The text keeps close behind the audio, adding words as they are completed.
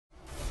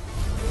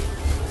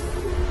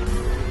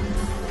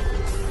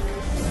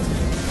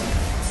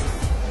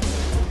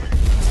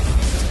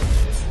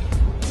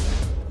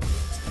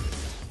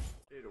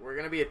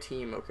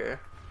team, okay?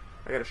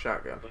 I got a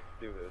shotgun. Let's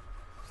do this.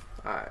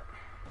 Alright.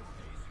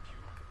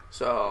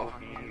 So,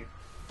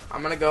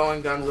 I'm gonna go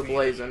in guns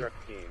a-blazing.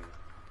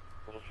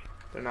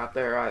 They're not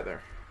there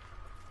either.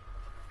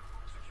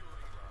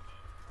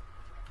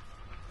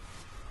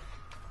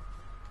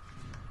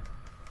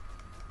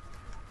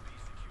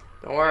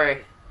 Don't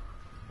worry.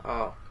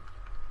 Oh.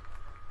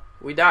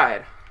 We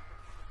died.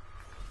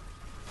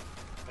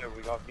 Yeah,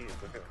 we got beat.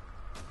 Okay.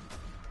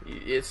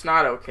 It's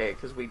not okay,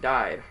 because we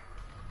died.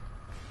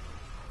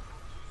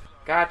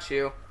 Got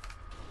you.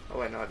 Oh,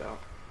 wait, no, I don't.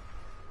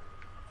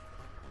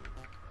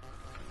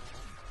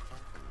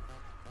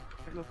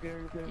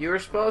 You were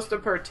supposed to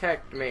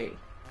protect me.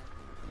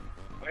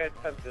 I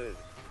attempted.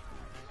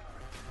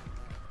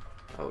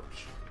 Ouch.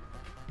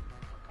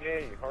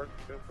 Yay, hard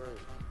scopers.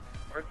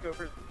 Hard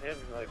scopers and hand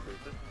snipers.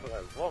 This is what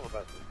I love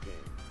about this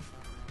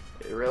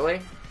game.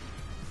 Really?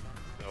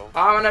 No. Oh,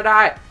 I'm gonna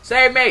die!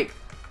 Save me!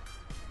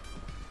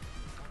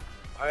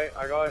 I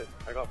got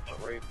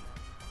butt raped.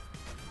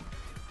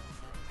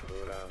 Go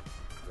down.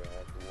 Go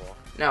off the wall.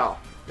 No.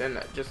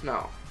 Then just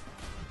no.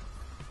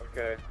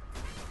 Okay.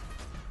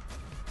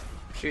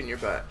 I'm shooting your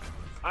butt.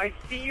 I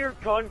see your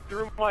gun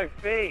through my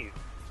face.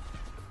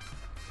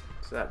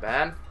 Is that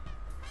bad?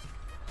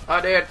 Oh,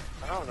 dude.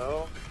 I don't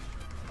know.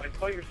 I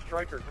saw your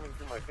striker coming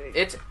through my face.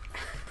 It's...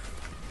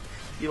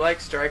 You like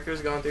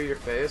strikers going through your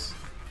face?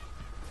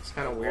 It's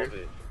kind of weird.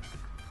 It.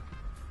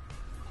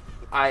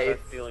 I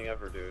Best feeling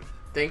ever, dude.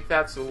 think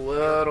that's a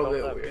little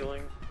bit that weird.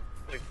 Feeling?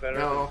 Like better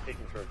No. than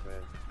taking drugs,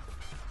 man.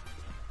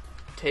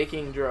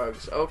 Taking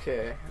drugs.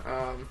 Okay.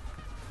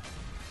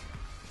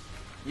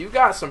 You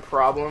got some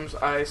problems,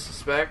 I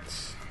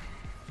suspect.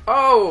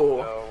 Oh!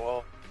 No,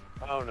 well,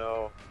 I don't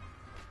know.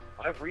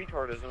 I have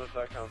retardism if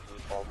that counts as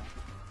a problem.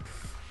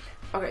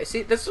 Okay,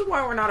 see, this is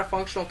why we're not a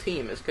functional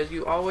team, is because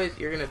you're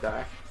gonna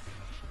die.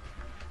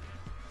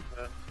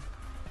 Yeah.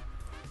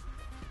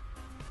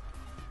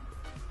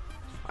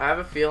 I have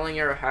a feeling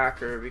you're a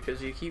hacker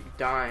because you keep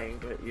dying,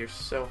 but you're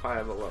so high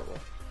of a level.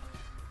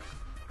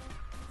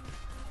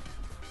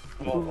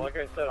 Well, like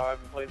I said, I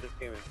haven't played this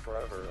game in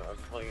forever. I've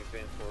been playing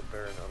Advanced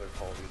Warfare and other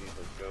Call of Duties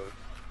like Ghost.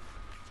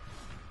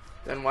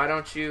 Then why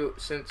don't you,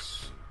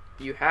 since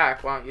you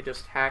hack, why don't you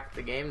just hack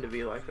the game to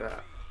be like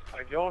that?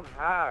 I don't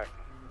hack.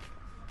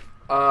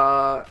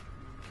 Well,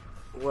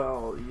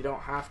 you don't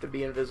have to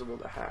be invisible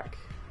to hack.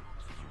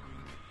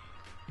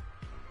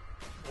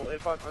 Well,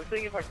 I'm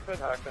thinking if I could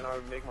hack, then I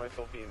would make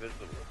myself be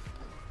invisible.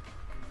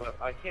 But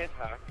I can't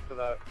hack, so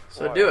that.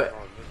 So do it.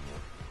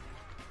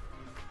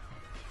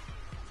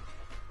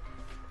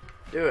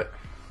 Do it.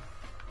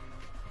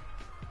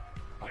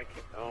 I can't.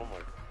 Oh my.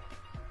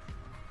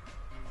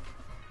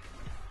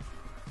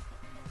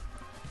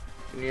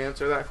 Can you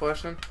answer that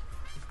question?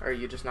 Or are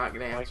you just not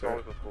gonna Mike's answer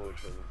always it? a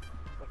solution.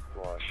 That's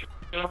why.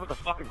 Shut up with the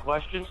fucking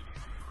questions.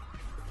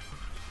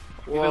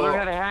 Well, Either learn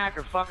how to hack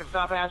or fucking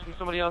stop asking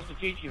somebody else to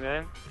teach you,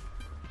 man.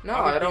 no,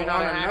 Obviously I don't you're not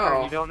want a to hacker and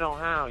know. You don't know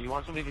how. You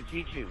want somebody to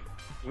teach you.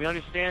 We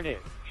understand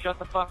it. Shut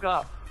the fuck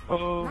up.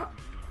 Oh. No,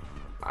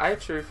 I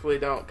truthfully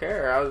don't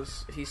care.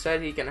 He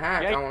said he can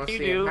hack. Yeah, I want to you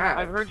see do. him hack.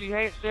 I've heard you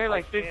say it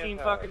like 15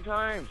 fucking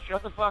times.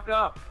 Shut the fuck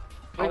up.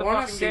 Play the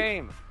wanna fucking see-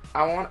 game.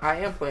 I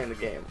am playing the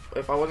game.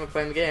 If I wasn't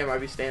playing the game, I'd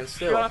be staying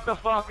still. Shut the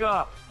fuck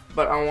up.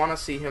 But I want to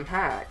see him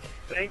hack.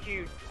 Thank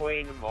you,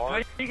 Twain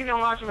Mark. You can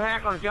watch him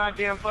hack on a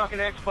goddamn fucking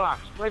Xbox.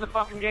 Play the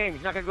fucking game.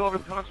 He's not gonna go over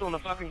the console in the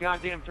fucking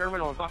goddamn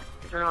terminal and fucking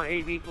turn on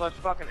AV plus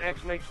fucking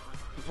X makes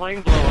the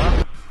plane blow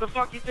up. The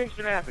fuck you think's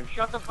gonna happen?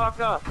 Shut the fuck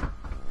up.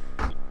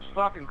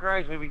 Fucking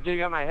Christ, maybe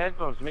dig out my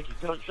headphones to make you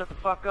tell shut the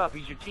fuck up.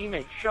 He's your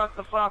teammate. Shut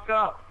the fuck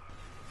up.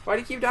 Why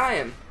do you keep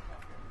dying?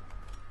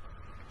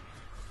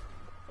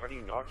 Why do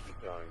you not keep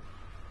dying?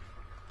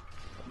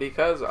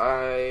 Because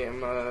I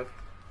am a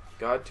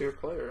god tier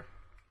player.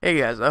 Hey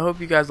guys, I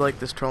hope you guys like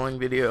this trolling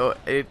video.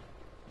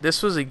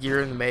 This was a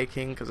year in the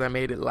making because I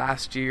made it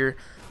last year,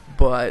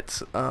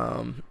 but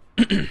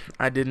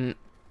I didn't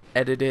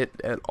edit it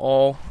at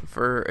all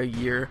for a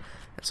year.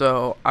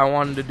 So I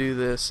wanted to do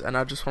this, and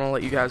I just want to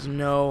let you guys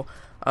know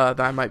that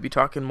I might be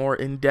talking more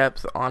in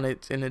depth on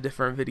it in a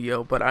different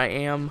video. But I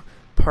am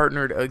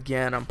partnered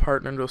again. I'm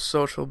partnered with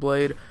Social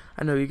Blade.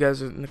 I know you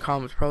guys in the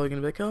comments probably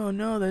gonna be like, "Oh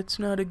no, that's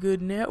not a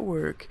good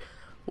network."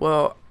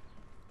 Well,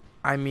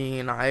 I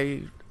mean,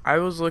 I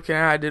was looking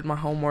at it, I did my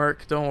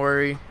homework, don't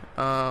worry.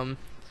 And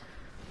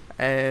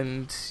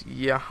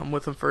yeah, I'm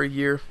with them for a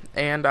year,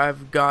 and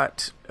I've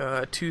got 2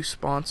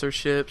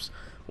 sponsorships,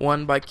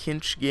 one by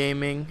Kinch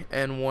Gaming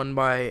and one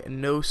by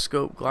No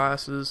Scope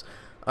Glasses.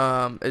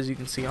 As you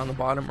can see on the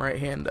bottom right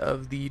hand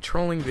of the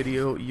trolling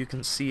video, you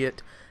can see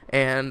it,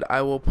 and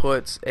I will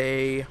put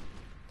a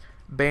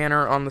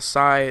banner on the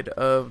side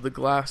of the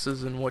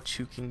glasses and what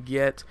you can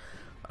get,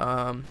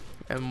 and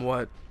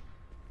what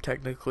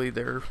technically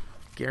their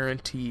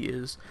guarantee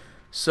is.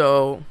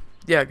 So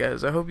yeah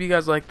guys, I hope you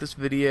guys like this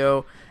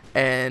video,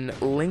 and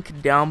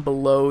link down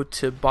below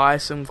to buy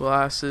some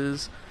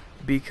glasses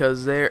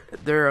because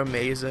they're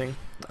amazing.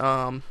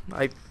 I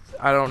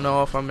don't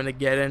know if I'm gonna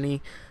get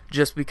any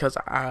just because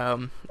I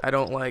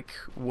don't like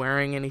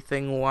wearing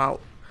anything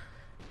while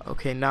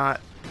Okay,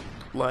 not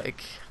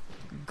like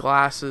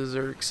glasses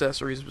or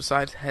accessories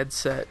besides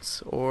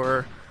headsets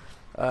or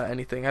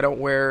anything. I don't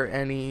wear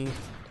any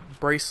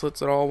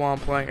bracelets at all while I'm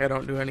playing. I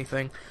don't do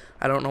anything.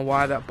 I don't know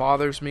why that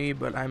bothers me,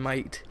 but I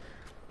might.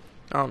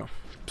 I don't know.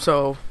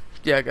 So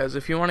yeah, guys,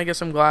 if you want to get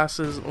some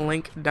glasses,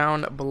 link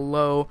down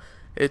below.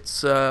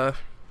 It's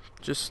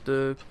just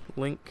a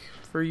link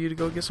for you to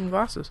go get some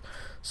glasses.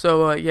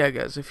 So yeah,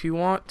 guys, if you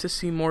want to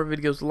see more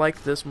videos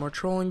like this, more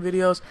trolling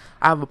videos,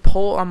 I have a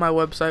poll on my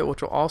website,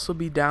 which will also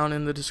be down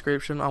in the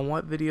description, on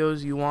what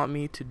videos you want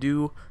me to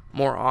do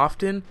more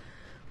often.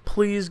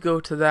 Please go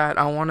to that.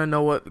 I want to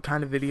know what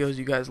kind of videos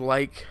you guys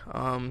like.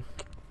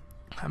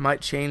 I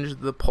might change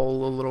the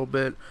poll a little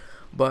bit,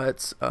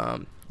 but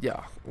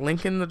yeah,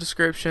 link in the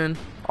description.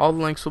 All the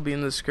links will be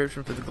in the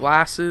description for the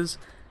glasses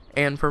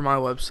and for my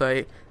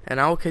website, and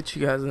I will catch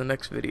you guys in the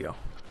next video.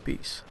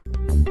 Peace.